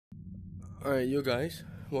Alright, you guys,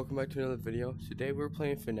 welcome back to another video. Today we're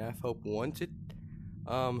playing FNAF Hope Wanted.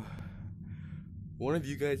 One of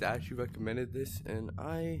you guys actually recommended this, and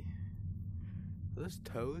are those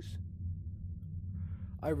toes?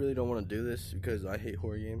 I really don't want to do this because I hate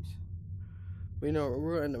horror games. But you know,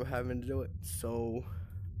 we're gonna end up having to do it, so...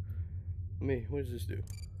 what does this do?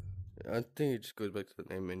 I think it just goes back to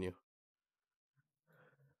the main menu.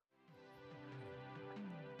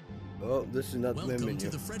 Oh, this is not the main menu. Welcome to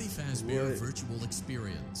the Freddy Fazbear Virtual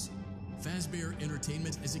Experience. Fazbear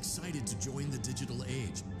Entertainment is excited to join the digital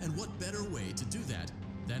age, and what better way to do that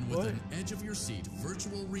than with an edge-of-your-seat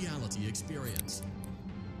virtual reality experience.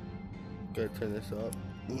 Gotta turn this up.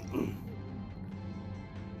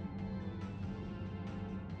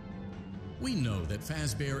 We know that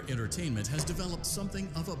Fazbear Entertainment has developed something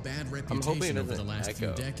of a bad reputation over the last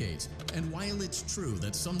few decades, and while it's true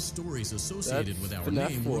that some stories associated with our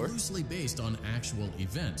name were loosely based on actual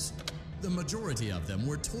events, the majority of them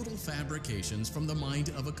were total fabrications from the mind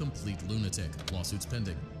of a complete lunatic. Lawsuits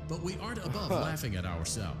pending. But we aren't above laughing at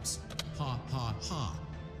ourselves. Ha ha ha.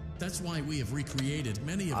 That's why we have recreated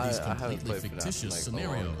many of these completely fictitious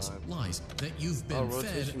scenarios, lies that you've been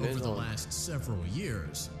fed over the last several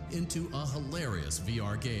years, into a hilarious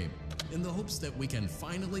VR game, in the hopes that we can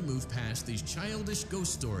finally move past these childish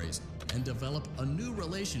ghost stories and develop a new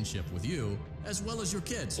relationship with you, as well as your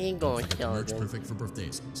kids. Don't forget the merch perfect for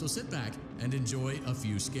birthdays, so sit back and enjoy a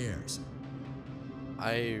few scares.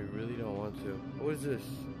 I really don't want to. What is this?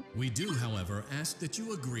 We do, however, ask that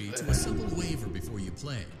you agree to a simple waiver before you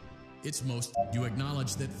play. It's most, you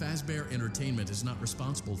acknowledge that Fazbear Entertainment is not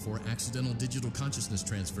responsible for accidental digital consciousness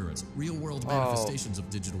transference, real-world manifestations of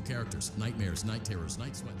digital characters, nightmares, night terrors,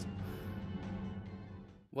 night sweats.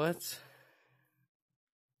 What?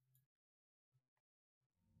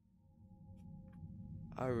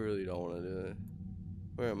 I really don't want to do it.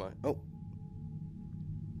 Where am I? Oh.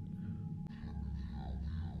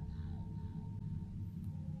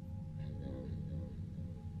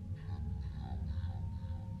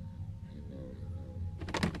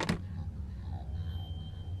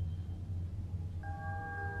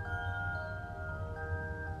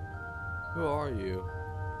 Who are you?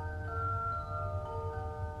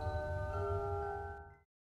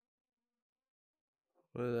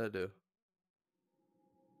 What did that do?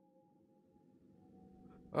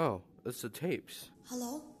 Oh, it's the tapes.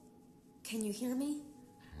 Hello? Can you hear me?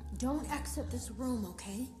 Don't exit this room,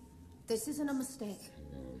 okay? This isn't a mistake.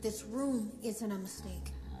 This room isn't a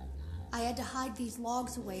mistake. I had to hide these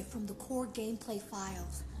logs away from the core gameplay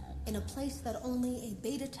files, in a place that only a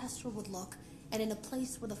beta tester would look, and in a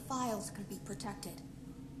place where the files could be protected.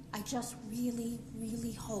 I just really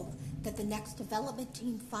hope that the next development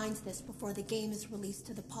team finds this before the game is released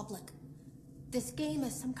to the public. This game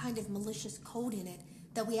has some kind of malicious code in it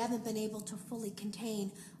that we haven't been able to fully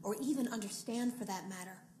contain or even understand, for that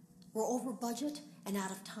matter. We're over budget and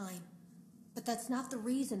out of time. But that's not the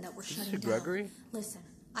reason that we're shutting down. Gregory? Listen,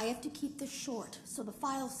 I have to keep this short so the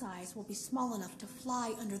file size will be small enough to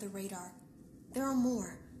fly under the radar. There are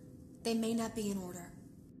more. They may not be in order.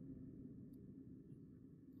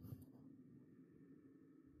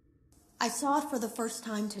 I saw it for the first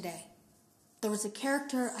time today. There was a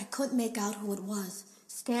character I couldn't make out who it was,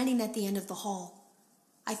 standing at the end of the hall.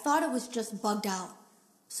 I thought it was just bugged out,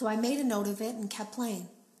 so I made a note of it and kept playing.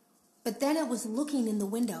 But then it was looking in the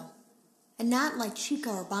window, and not like Chica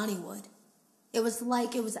or Bonnie would. It was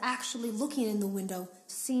like it was actually looking in the window,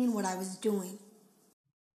 seeing what I was doing.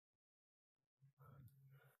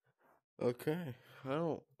 Okay, I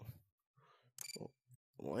don't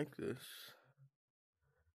like this.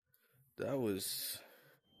 That was...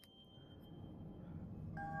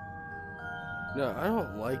 No, I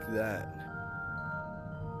don't like that.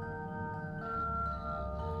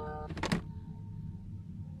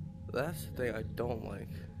 That's the thing I don't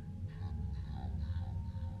like.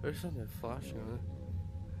 There's something flashing on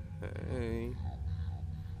it. Hey.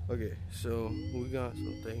 Okay, so we got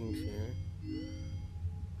some things here.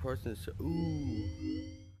 Parts and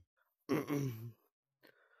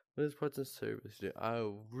what is parts and service, dude? I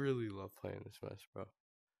really love playing this mess, bro.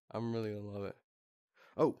 I'm really gonna love it.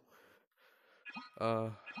 Oh.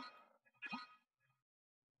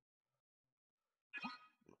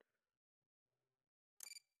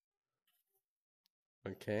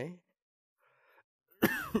 Okay.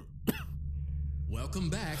 Welcome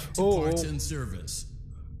back to Parts and Service.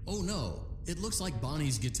 Oh no, it looks like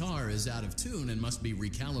Bonnie's guitar is out of tune and must be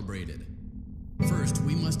recalibrated. First,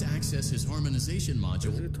 we must access his harmonization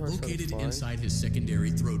module located inside his secondary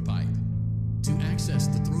throat pipe. To access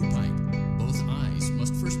the throat pipe, both eyes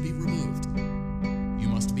must first be removed. You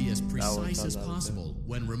must be as precise as possible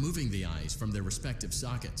when removing the eyes from their respective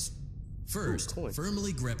sockets. First,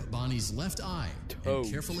 firmly grip Bonnie's left eye and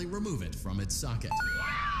carefully remove it from its socket.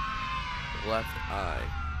 Left eye.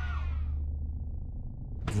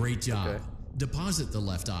 Great job. Okay. Deposit the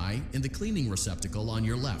left eye in the cleaning receptacle on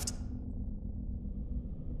your left.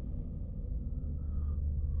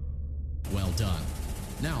 Well done.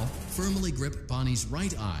 Now, firmly grip Bonnie's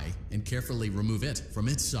right eye and carefully remove it from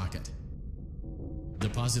its socket.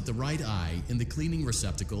 Deposit the right eye in the cleaning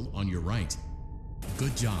receptacle on your right.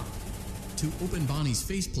 Good job. To open Bonnie's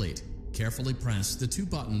faceplate, carefully press the 2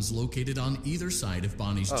 buttons located on either side of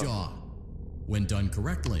Bonnie's jaw. When done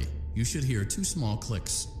correctly, you should hear 2 small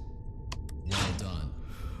clicks. Well done.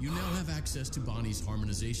 You now have access to Bonnie's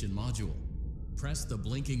harmonization module. Press the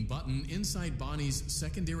blinking button inside Bonnie's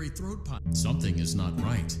secondary throat pipe. Something is not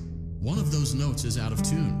right. One of those notes is out of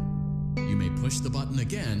tune. You may push the button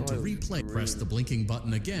again to replay. Press the blinking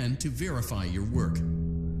button again to verify your work.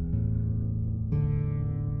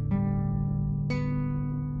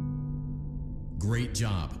 Great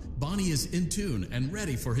job. Bonnie is in tune and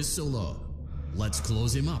ready for his solo. Let's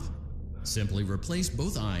close him up. Simply replace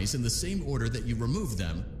both eyes in the same order that you removed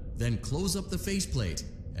them, then close up the faceplate,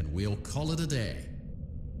 and we'll call it a day.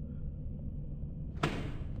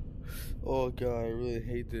 Oh god, I really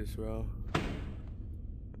hate this, bro.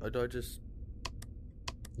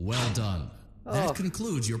 Well done. That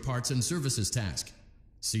concludes your parts and services task.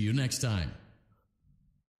 See you next time.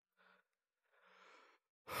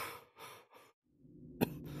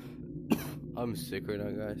 I'm sick right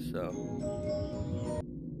now, guys, so.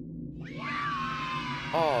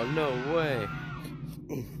 Oh, no way.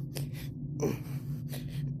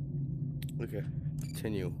 Okay,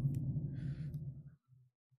 continue.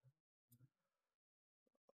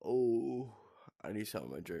 Oh, I need something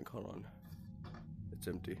in my drink. Hold on. It's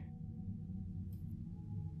empty.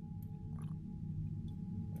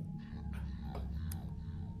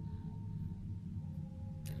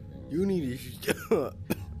 You need to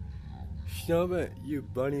stop it, you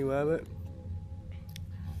bunny rabbit.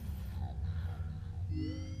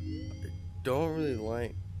 I don't really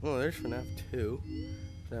like. Oh, there's FNAF 2.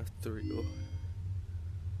 FNAF 3.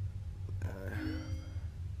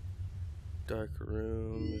 Dark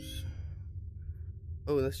rooms.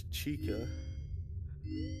 Oh, that's Chica.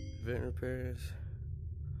 Event repairs.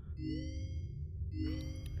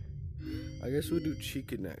 I guess we'll do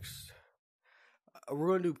Chica next. We're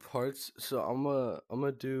gonna do parts, so I'm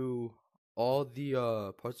gonna do all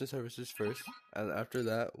the parts and services first, and after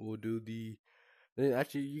that we'll do the. Then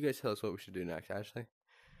actually, you guys tell us what we should do next. Ashley.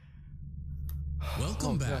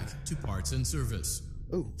 Welcome back to Parts and Service.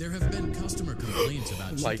 Ooh. There have been customer complaints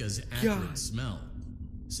about Chica's acrid smell.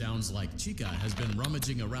 Sounds like Chica has been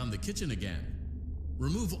rummaging around the kitchen again.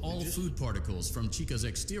 Remove all food particles from Chica's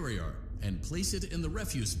exterior and place it in the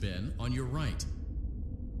refuse bin on your right.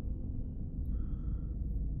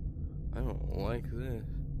 I don't like this.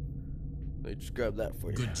 Let me just grab that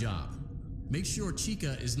for you. Good job. Make sure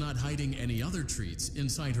Chica is not hiding any other treats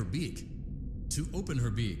inside her beak. To open her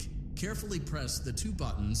beak, carefully press the 2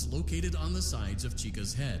 buttons located on the sides of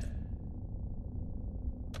Chica's head.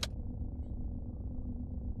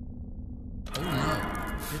 Oh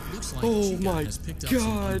no, it looks like Chica has picked up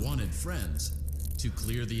some unwanted friends. To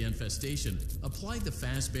clear the infestation, apply the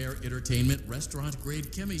Fazbear Entertainment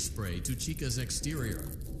restaurant-grade chemi spray to Chica's exterior.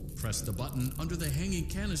 Press the button under the hanging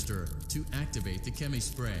canister to activate the chemi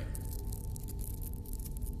spray.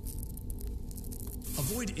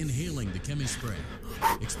 Avoid inhaling the chemi spray.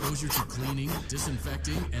 Exposure to cleaning,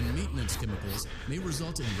 disinfecting, and maintenance chemicals may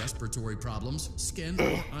result in respiratory problems, skin,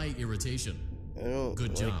 or eye irritation.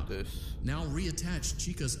 Good job. This. Now reattach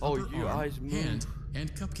Chica's upper arm, hand,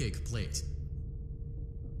 and cupcake plate.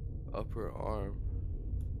 Upper arm.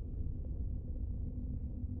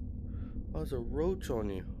 Oh, there's a roach on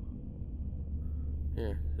you.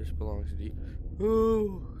 Here, this belongs to you.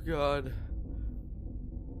 Oh, God.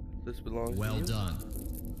 This belongs to you. Well done.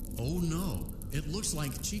 Oh no, it looks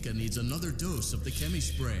like Chica needs another dose of the chemi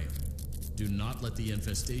spray. Do not let the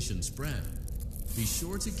infestation spread. Be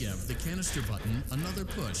sure to give the canister button another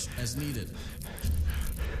push as needed.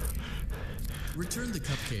 Return the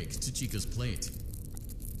cupcake to Chica's plate.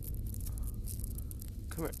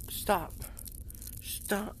 Come here. Stop.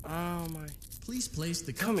 Stop. Oh my. Please place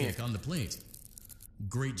the cupcake on the plate.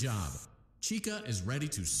 Great job. Chica is ready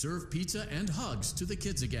to serve pizza and hugs to the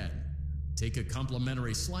kids again. Take a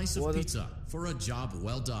complimentary slice of pizza for a job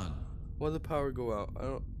well done. Why'd the power go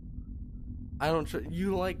out? I don't.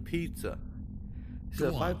 You like pizza. So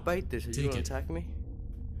if I bite this, are you gonna attack me?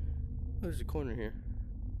 Oh, there's a corner here.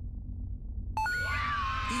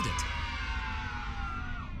 Eat it.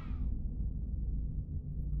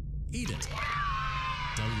 Eat it.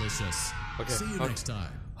 Delicious. Okay. See you next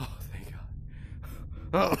time. Oh, thank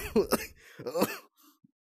God.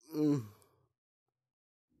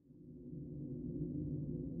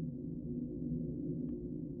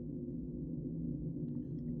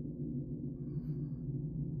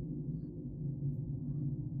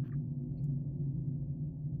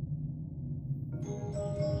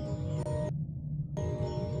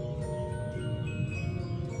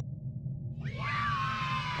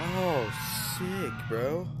 Oh, sick,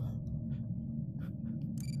 bro.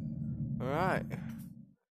 All right.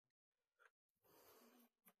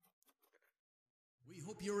 We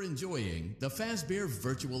hope you're enjoying the Fazbear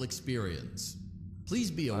virtual experience.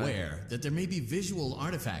 Please be aware that there may be visual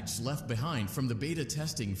artifacts left behind from the beta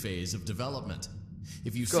testing phase of development.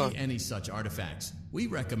 If you see any such artifacts, we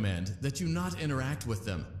recommend that you not interact with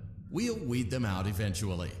them. We'll weed them out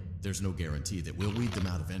eventually. There's no guarantee that we'll weed them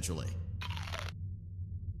out eventually.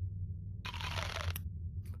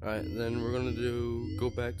 Alright, then we're gonna go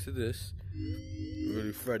back to this. We're gonna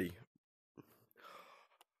do Freddy.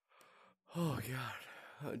 Oh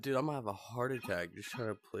God. Dude, I'm gonna have a heart attack just trying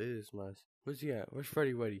to play this mess. Where's he at? Where's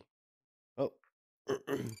Freddy Weddy? Oh.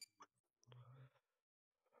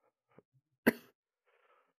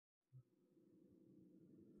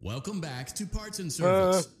 Welcome back to Parts and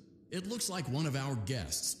Service. It looks like one of our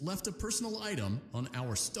guests left a personal item on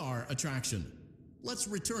our star attraction. Let's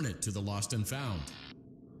return it to the Lost and Found.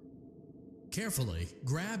 Carefully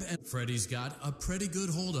grab, and Freddy's got a pretty good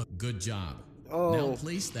hold of. Good job. Now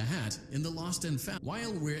place the hat in the Lost and Found.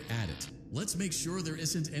 While we're at it, let's make sure there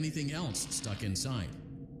isn't anything else stuck inside.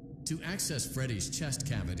 To access Freddy's chest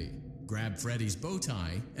cavity, grab Freddy's bow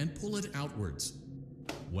tie and pull it outwards.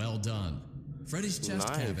 Well done. Freddy's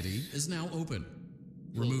chest cavity is now open.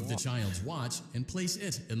 Remove the child's watch and place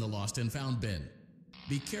it in the Lost and Found bin.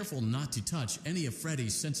 Be careful not to touch any of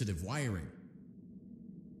Freddy's sensitive wiring.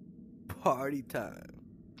 Party time.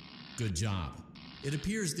 Good job. It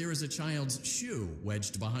appears there is a child's shoe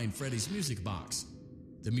wedged behind Freddy's music box.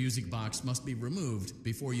 The music box must be removed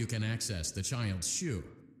before you can access the child's shoe.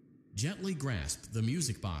 Gently grasp the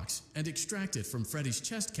music box and extract it from Freddy's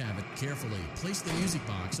chest cavity. Carefully place the music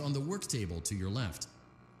box on the work table to your left.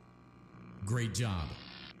 Great job.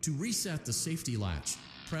 To reset the safety latch,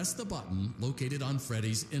 press the button located on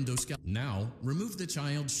Freddy's endoskeleton. Now, remove the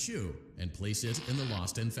child's shoe and place it in the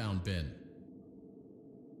Lost and Found bin.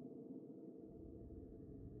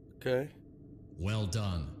 Okay. Well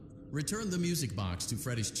done. Return the music box to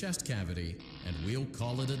Freddy's chest cavity, and we'll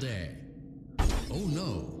call it a day. Oh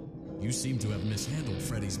no! You seem to have mishandled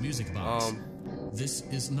Freddy's music box. This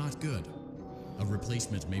is not good. A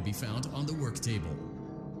replacement may be found on the work table.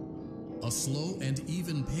 A slow and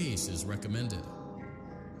even pace is recommended.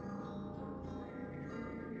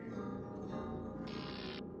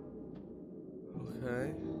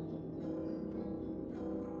 Okay.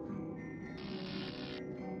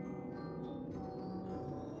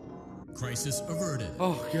 Crisis averted.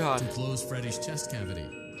 Oh God. To close Freddy's chest cavity,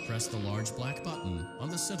 press the large black button on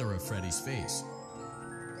the center of Freddy's face.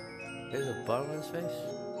 There's a button on his face?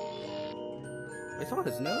 It's on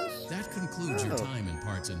his nose? That concludes your time in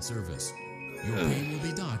Parts and Service. Your pain will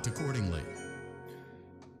be docked accordingly.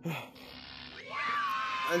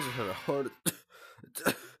 I just had a heart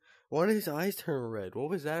attack. Why did his eyes turn red?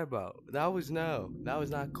 What was that about? That was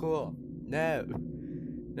not cool. No.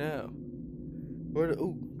 Where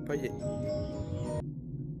the right it.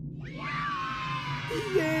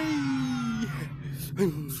 Yay!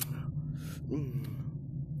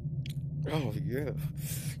 Oh yeah.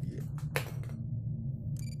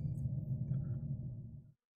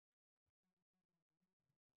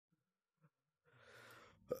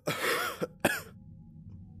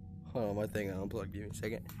 Hold on, my thing unplugged. Give me a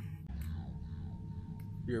second.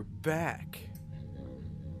 You're back.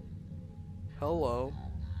 Hello.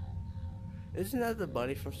 Isn't that the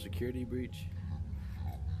bunny from Security Breach?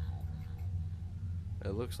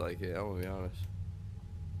 It looks like it, I'm gonna be honest.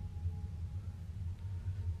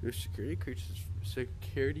 Your Security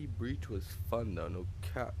Breach was fun though, no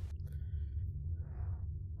cap.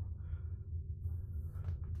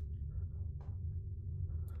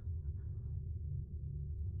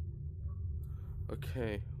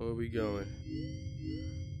 Okay, where are we going?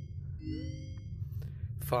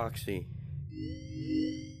 Foxy.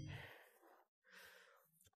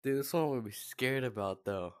 Dude, this one would be scared about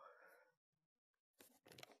though.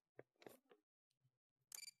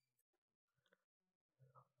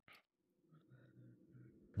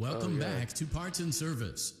 Welcome back to Parts and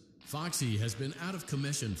Service. Foxy has been out of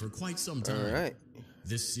commission for quite some time. All right.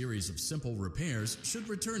 This series of simple repairs should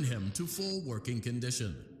return him to full working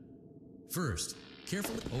condition. First,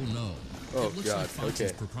 Carefully. Oh no. It looks like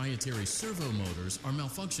Foxy's proprietary servo motors are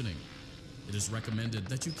malfunctioning. It is recommended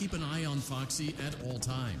that you keep an eye on Foxy at all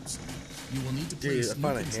times. You will need to place new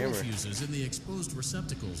control fuses in the exposed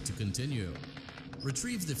receptacles to continue.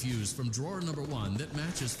 Retrieve the fuse from drawer number 1 that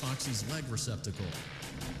matches Foxy's leg receptacle.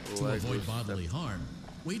 To avoid bodily harm,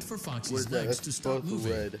 wait for Foxy's legs to stop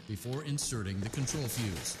moving before inserting the control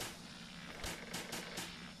fuse.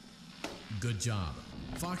 Good job.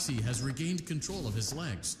 Foxy has regained control of his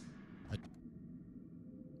legs.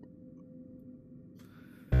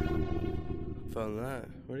 Found that.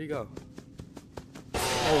 Where'd he go?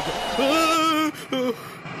 Oh,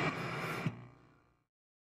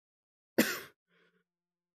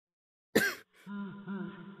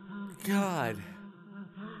 God.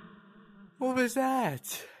 What was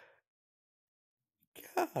that?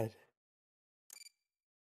 God.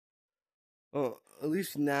 Oh, at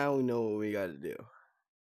least now we know what we gotta do.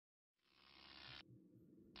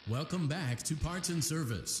 Welcome back to Parts and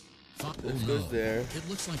Service. There. It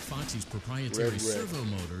looks like Foxy's proprietary servo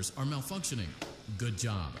motors are malfunctioning. Good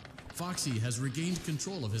job. Foxy has regained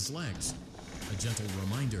control of his legs. A gentle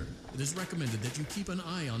reminder, it is recommended that you keep an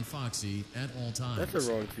eye on Foxy at all times. That's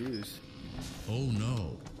the wrong fuse. Oh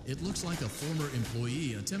no. It looks like a former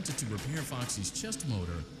employee attempted to repair Foxy's chest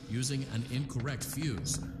motor using an incorrect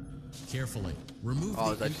fuse. Carefully, remove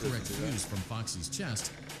the incorrect fuse from Foxy's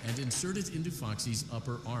chest and insert it into Foxy's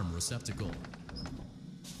upper arm receptacle.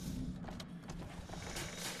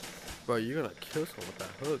 Bro, you're gonna kill someone with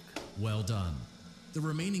that hook. Well done. The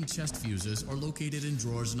remaining chest fuses are located in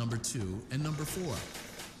drawers number 2 and number 4.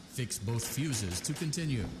 Fix both fuses to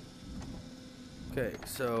continue. Okay,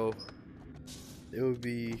 so it would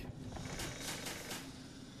be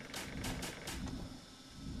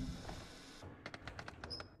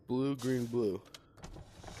blue, green, blue.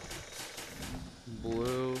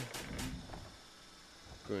 Blue,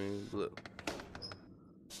 green, blue.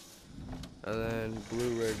 And then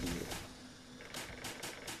blue, red, blue.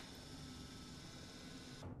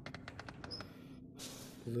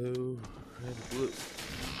 Blue, red, blue.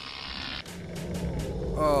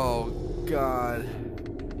 Oh, God.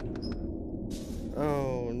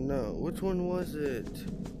 Oh, no. Which one was it?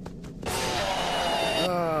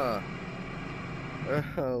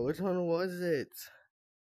 Which one was it?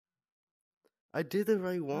 I did the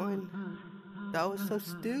right one. That was so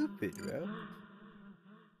stupid, bro.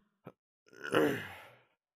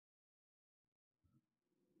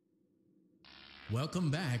 Welcome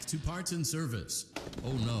back to Parts and Service.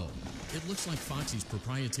 Oh no, it looks like Foxy's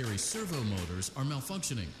proprietary servo motors are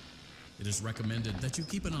malfunctioning. It is recommended that you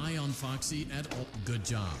keep an eye on Foxy at all. Good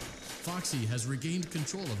job. Foxy has regained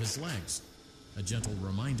control of his legs. A gentle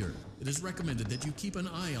reminder, it is recommended that you keep an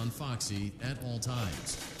eye on Foxy at all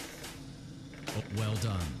times. Oh, well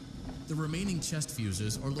done. The remaining chest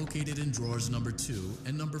fuses are located in drawers number 2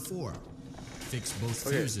 and number 4. Fix both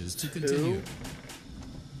fuses to continue.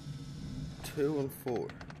 2 and 4.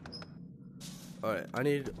 Alright, I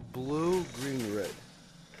need blue, green, red.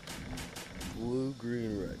 Blue,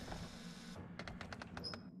 green, red.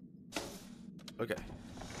 Okay.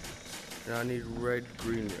 Now I need red,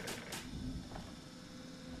 green, red.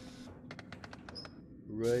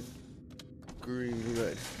 Red, green,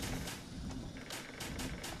 red.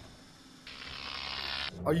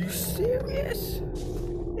 Are you serious?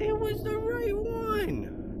 It was the right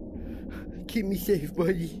one. Keep me safe,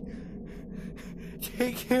 buddy.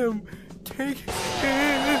 Take him. Take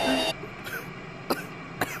him.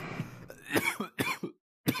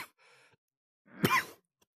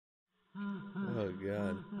 Oh,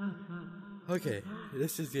 God. Okay,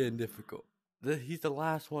 this is getting difficult. He's the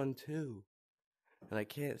last one, too. And I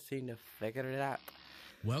can't seem to figure it out.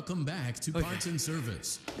 Welcome back to Parts and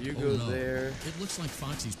Service. You go there. It looks like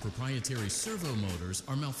Foxy's proprietary servo motors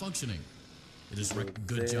are malfunctioning. It is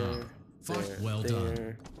good job. Well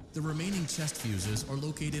done. The remaining chest fuses are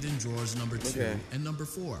located in drawers number 2 and number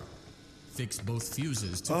 4. Fix both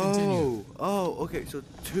fuses to continue. Oh, okay. So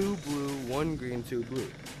 2 blue, 1 green, 2 blue.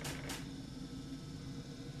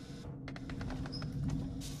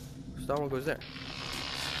 So that one goes there.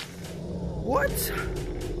 What?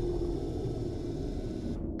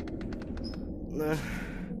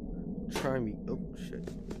 Try me. Oh, shit.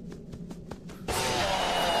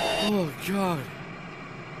 Oh, God.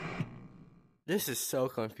 This is so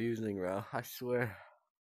confusing, bro. I swear.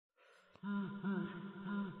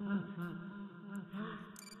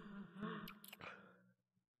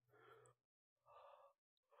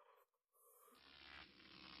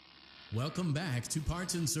 Welcome back to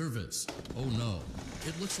Parts and Service. Oh no,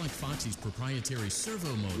 it looks like Foxy's proprietary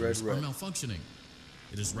servo motors are malfunctioning.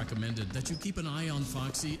 It is recommended that you keep an eye on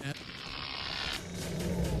Foxy at...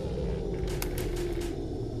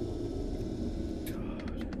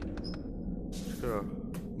 Just gonna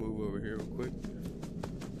move over here real quick.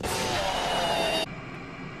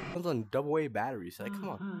 Comes on double A batteries. Like, come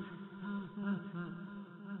on.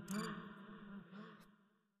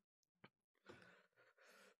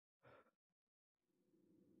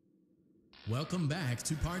 Welcome back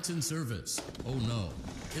to Parts and Service. Oh no,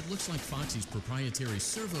 it looks like Foxy's proprietary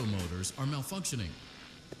servo motors are malfunctioning.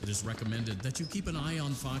 It is recommended that you keep an eye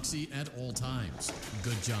on Foxy at all times.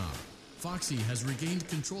 Good job. Foxy has regained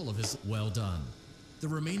control of his well done. The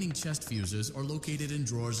remaining chest fuses are located in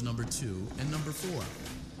drawers number 2 and number 4.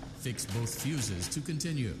 Fix both fuses to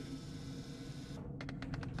continue.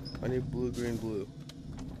 I need blue, green, blue.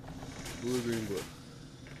 Blue, green, blue.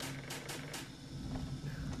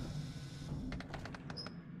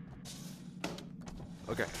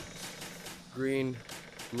 Okay. Green,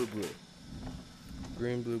 blue, blue.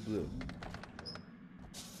 Green, blue, blue.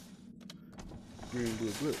 Green,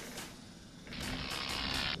 blue, blue.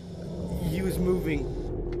 He was moving.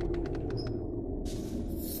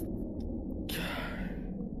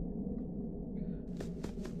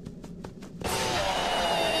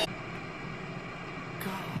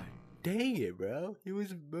 God dang it, bro. He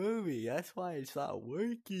was moving. That's why it's not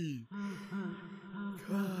working.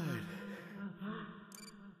 God.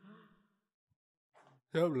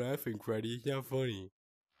 Stop laughing, Freddy. It's not funny.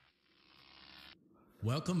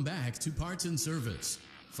 Welcome back to Parts and Service.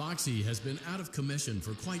 Foxy has been out of commission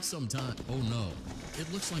for quite some time. Oh no,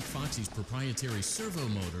 it looks like Foxy's proprietary servo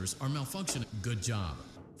motors are malfunctioning. Good job.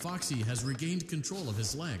 Foxy has regained control of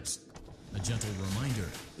his legs. A gentle reminder,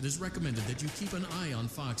 it is recommended that you keep an eye on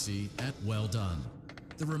Foxy at well done.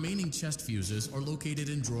 The remaining chest fuses are located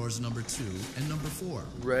in drawers number 2 and number 4.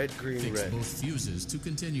 Red, green, Fix red. both fuses to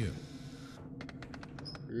continue.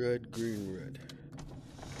 Red, green, red.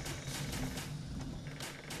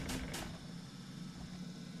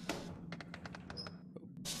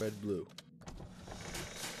 Red, blue.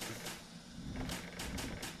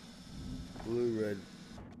 Blue, red.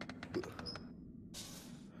 Blue.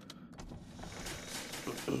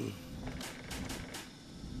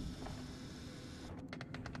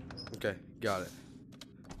 Okay, got it.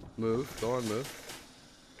 Move. Go on, move.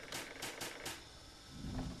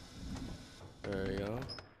 There you go.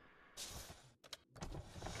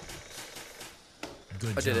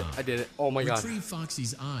 Good I did it. job. I did it. Oh my god. Retrieve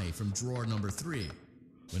Foxy's eye from drawer number 3.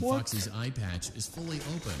 When What? Foxy's eye patch is fully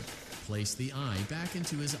open, place the eye back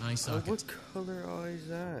into his eye socket. What color eye is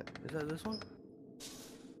that? Is that this one?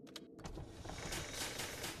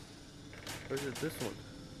 Or is it this one?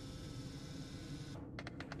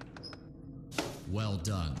 Well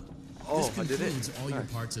done. Oh, this I did it. concludes all your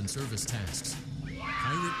Nice. parts and service tasks.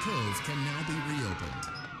 Pirate Cove can now be reopened.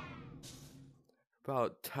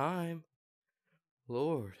 About time.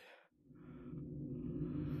 Lord.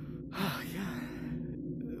 Oh, yeah.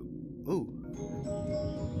 Ooh.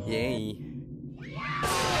 Yay.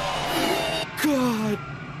 God!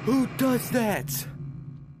 Who does that?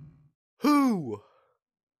 Who?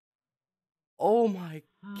 Oh my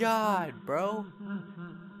god, bro.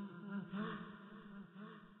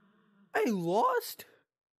 I lost?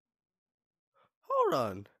 Hold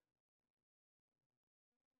on.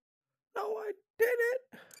 No, I didn't.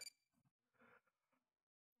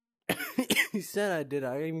 He said I did.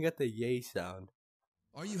 I even got the yay sound.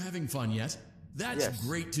 Are you having fun yet? That's Yes.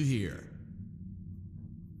 great to hear.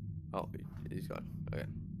 Oh, he's gone. Okay.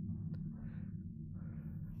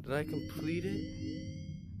 Did I complete it?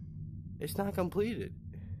 It's not completed.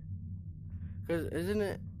 Cause isn't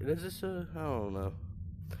it? Is this a? I don't know.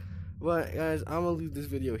 But guys, I'm gonna leave this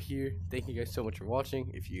video here. Thank you guys so much for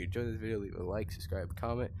watching. If you enjoyed this video, leave a like, subscribe,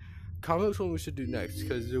 comment. Comment which one we should do next.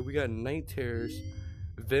 Cause we got night terrors,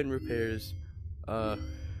 vent repairs,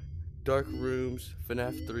 dark rooms,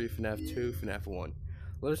 FNAF 3, FNAF 2, FNAF 1.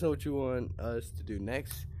 Let us know what you want us to do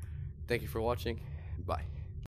next. Thank you for watching. Bye.